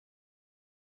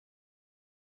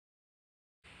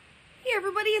Hey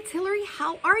everybody, it's Hillary.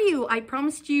 How are you? I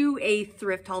promised you a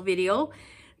thrift haul video.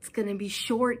 It's gonna be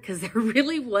short because there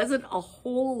really wasn't a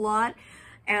whole lot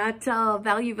at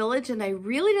Value Village, and I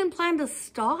really didn't plan to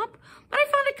stop, but I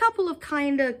found a couple of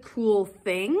kind of cool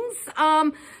things.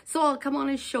 So I'll come on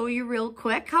and show you real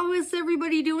quick. How is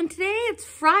everybody doing today? It's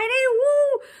Friday,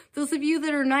 woo! Those of you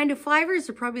that are 9-to-5ers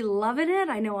are probably loving it.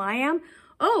 I know I am.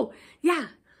 Oh, yeah,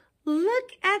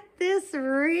 look at this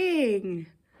ring.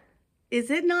 Is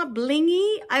it not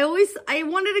blingy? I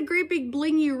wanted a great big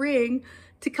blingy ring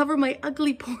to cover my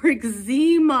ugly poor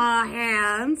eczema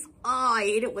hands. Oh, I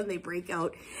hate it when they break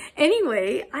out.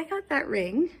 Anyway, I got that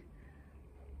ring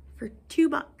for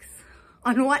 $2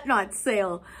 on Whatnot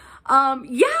sale.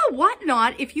 Yeah,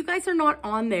 Whatnot, if you guys are not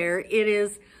on there, it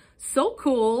is so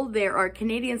cool. There are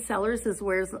Canadian sellers as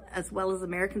well as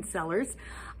American sellers.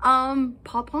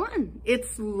 Pop on.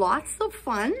 It's lots of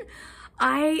fun.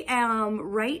 I am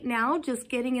right now just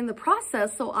getting in the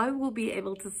process, so I will be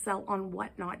able to sell on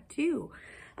Whatnot too.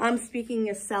 Speaking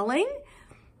of selling,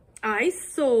 I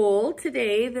sold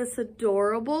today this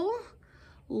adorable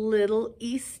little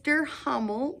Easter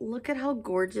Hummel. Look at how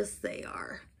gorgeous they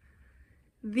are.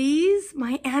 These,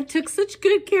 my aunt took such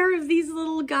good care of these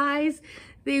little guys.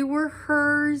 They were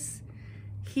hers.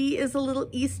 He is a little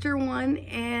Easter one,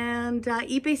 and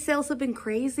eBay sales have been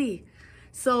crazy.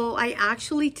 So I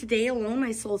actually, today alone,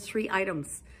 I sold 3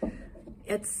 items.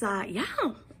 It's, yeah,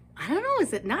 I don't know.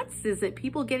 Is it nuts? Is it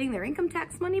people getting their income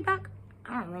tax money back?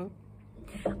 I don't know.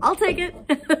 I'll take it.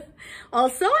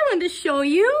 Also, I wanted to show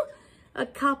you a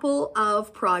couple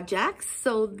of projects.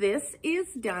 So this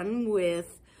is done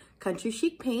with Country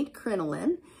Chic Paint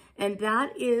Crinoline, and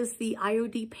that is the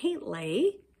IOD paint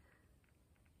lay.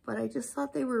 But I just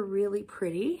thought they were really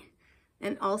pretty.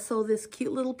 And also this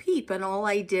cute little peep. And all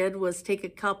I did was take a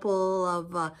couple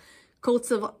of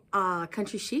coats of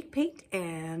Country Chic paint,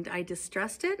 and I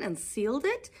distressed it and sealed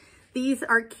it. These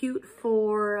are cute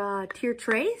for tier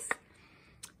trays.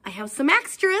 I have some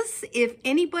extras. If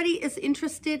anybody is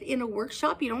interested in a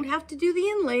workshop, you don't have to do the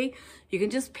inlay. You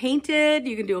can just paint it.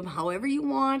 You can do them however you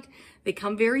want. They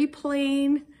come very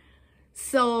plain.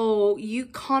 So you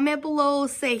comment below,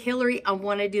 say, Hillary, I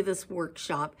want to do this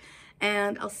workshop,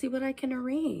 and I'll see what I can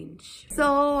arrange.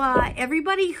 So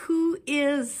everybody who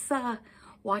is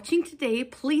watching today,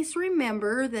 please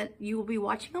remember that you will be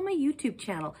watching on my YouTube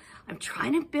channel. I'm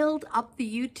trying to build up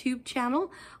the YouTube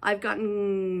channel. I've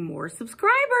gotten more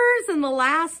subscribers in the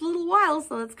last little while,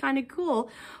 so that's kind of cool.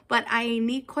 But I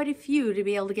need quite a few to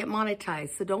be able to get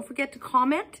monetized. So don't forget to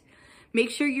comment. Make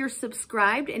sure you're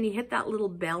subscribed and you hit that little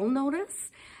bell notice.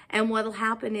 And what'll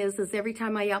happen is every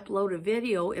time I upload a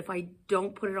video, if I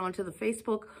don't put it onto the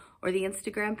Facebook or the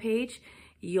Instagram page,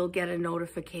 you'll get a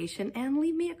notification and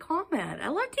leave me a comment. I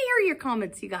love to hear your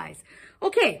comments, you guys.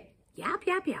 Okay, yap.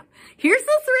 Here's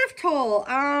the thrift haul.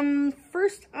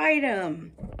 First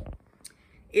item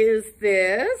is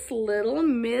this little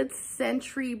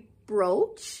mid-century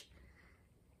brooch.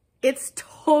 It's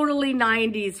totally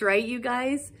 90s, right, you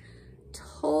guys?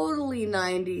 Totally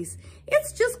 90s.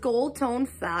 It's just gold tone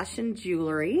fashion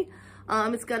jewelry.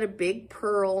 It's got a big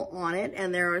pearl on it,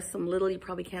 and there are some little, you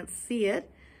probably can't see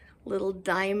it, little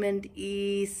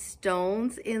diamond-y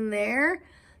stones in there.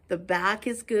 The back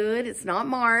is good. It's not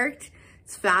marked.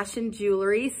 It's fashion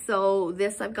jewelry. So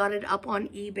this, I've got it up on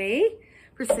eBay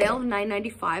for sale,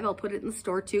 $9.95. I'll put it in the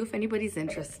store too if anybody's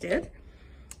interested.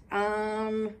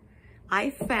 I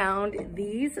found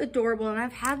these adorable, and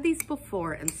I've had these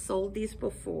before and sold these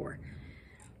before.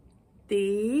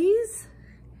 These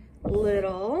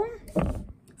little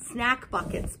snack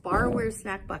buckets, barware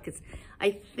snack buckets.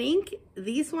 I think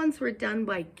these ones were done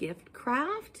by Gift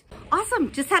Craft.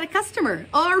 Awesome, just had a customer.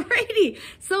 Alrighty,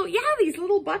 so yeah, these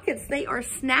little buckets, they are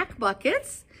snack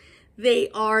buckets. They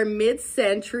are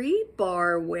mid-century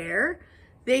barware.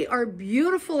 They are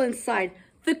beautiful inside.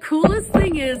 The coolest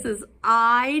thing is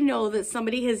I know that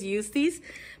somebody has used these,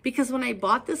 because when I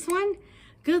bought this one,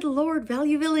 good Lord,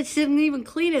 Value Village didn't even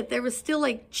clean it. There was still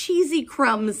like cheesy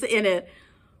crumbs in it.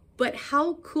 But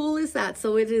how cool is that?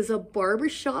 So it is a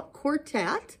barbershop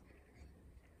quartet,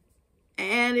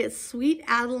 and it's Sweet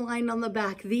Adeline on the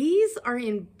back. These are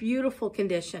in beautiful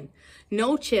condition.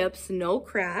 No chips, no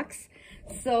cracks.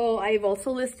 So I've also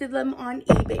listed them on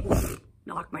eBay.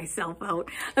 Knock myself out.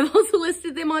 I've also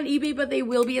listed them on eBay, but they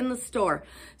will be in the store.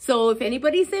 So if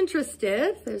anybody's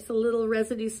interested, there's a little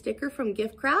residue sticker from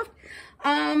Gift Craft.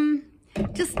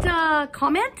 Just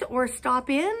comment or stop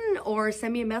in or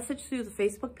send me a message through the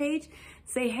Facebook page.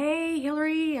 Say, hey,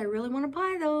 Hillary, I really want to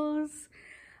buy those.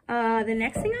 The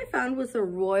next thing I found was a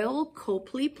Royal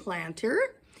Copley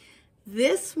planter.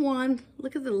 This one,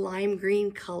 look at the lime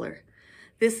green color.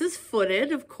 This is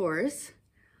footed, of course.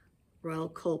 Royal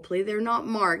Copley. They're not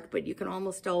marked, but you can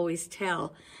almost always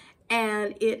tell.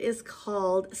 And it is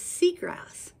called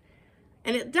seagrass.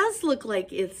 And it does look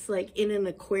like it's like in an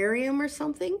aquarium or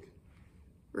something,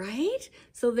 right?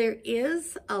 So there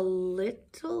is a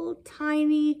little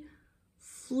tiny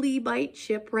flea bite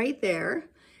chip right there.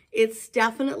 It's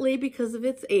definitely because of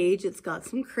its age. It's got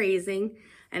some crazing,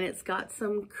 and it's got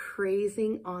some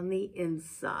crazing on the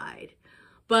inside.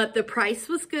 But the price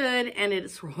was good, and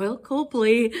it's Royal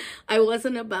Copley. I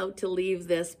wasn't about to leave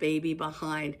this baby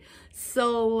behind.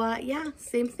 So yeah,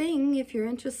 same thing if you're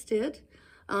interested.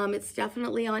 It's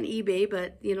definitely on eBay,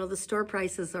 but you know, the store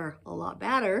prices are a lot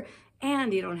better,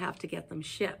 and you don't have to get them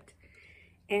shipped.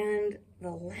 And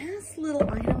the last little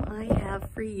item I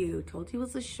have for you, told you it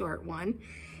was a short one,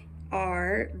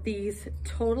 are these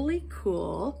totally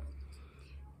cool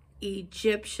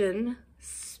Egyptian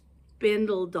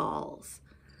spindle dolls.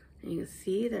 And you can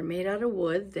see they're made out of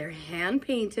wood. They're hand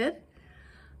painted.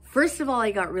 First of all, I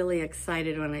got really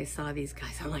excited when I saw these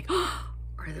guys. I'm like, oh,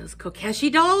 are those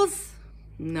Kokeshi dolls?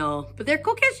 No, but they're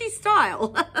Kokeshi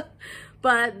style.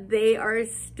 But they are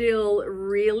still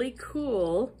really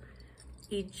cool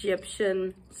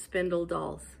Egyptian spindle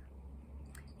dolls.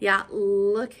 Yeah,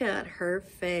 look at her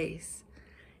face.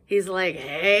 He's like,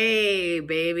 hey,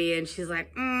 baby. And she's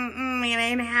like, it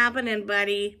ain't happening,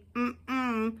 buddy.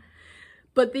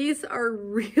 But these are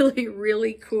really,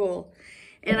 really cool.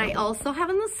 And I also have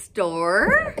in the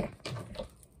store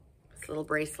this little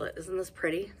bracelet. Isn't this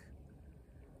pretty?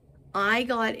 I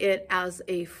got it as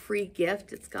a free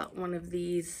gift. It's got one of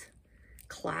these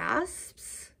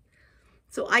clasps.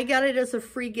 So I got it as a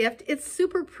free gift. It's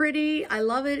super pretty. I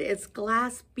love it. It's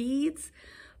glass beads,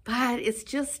 but it's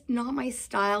just not my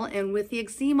style. And with the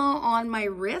eczema on my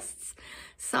wrists,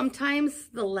 sometimes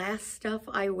the less stuff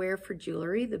I wear for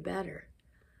jewelry, the better.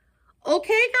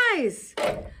 Okay, guys.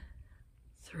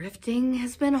 Thrifting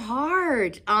has been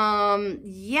hard.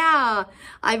 Yeah,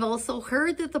 I've also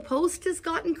heard that the post has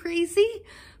gotten crazy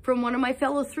from one of my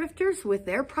fellow thrifters with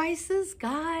their prices.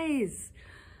 Guys,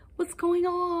 what's going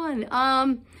on?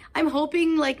 I'm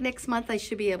hoping like next month I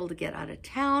should be able to get out of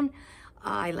town.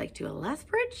 I like to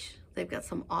Lethbridge. They've got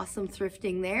some awesome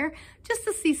thrifting there just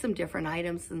to see some different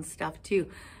items and stuff too.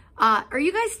 Are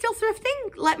you guys still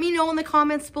thrifting? Let me know in the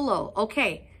comments below.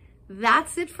 Okay,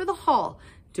 that's it for the haul.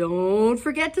 Don't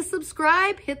forget to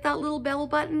subscribe, hit that little bell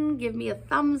button, give me a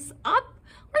thumbs up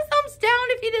or thumbs down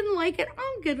if you didn't like it.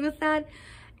 I'm good with that.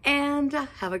 And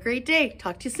have a great day.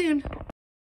 Talk to you soon.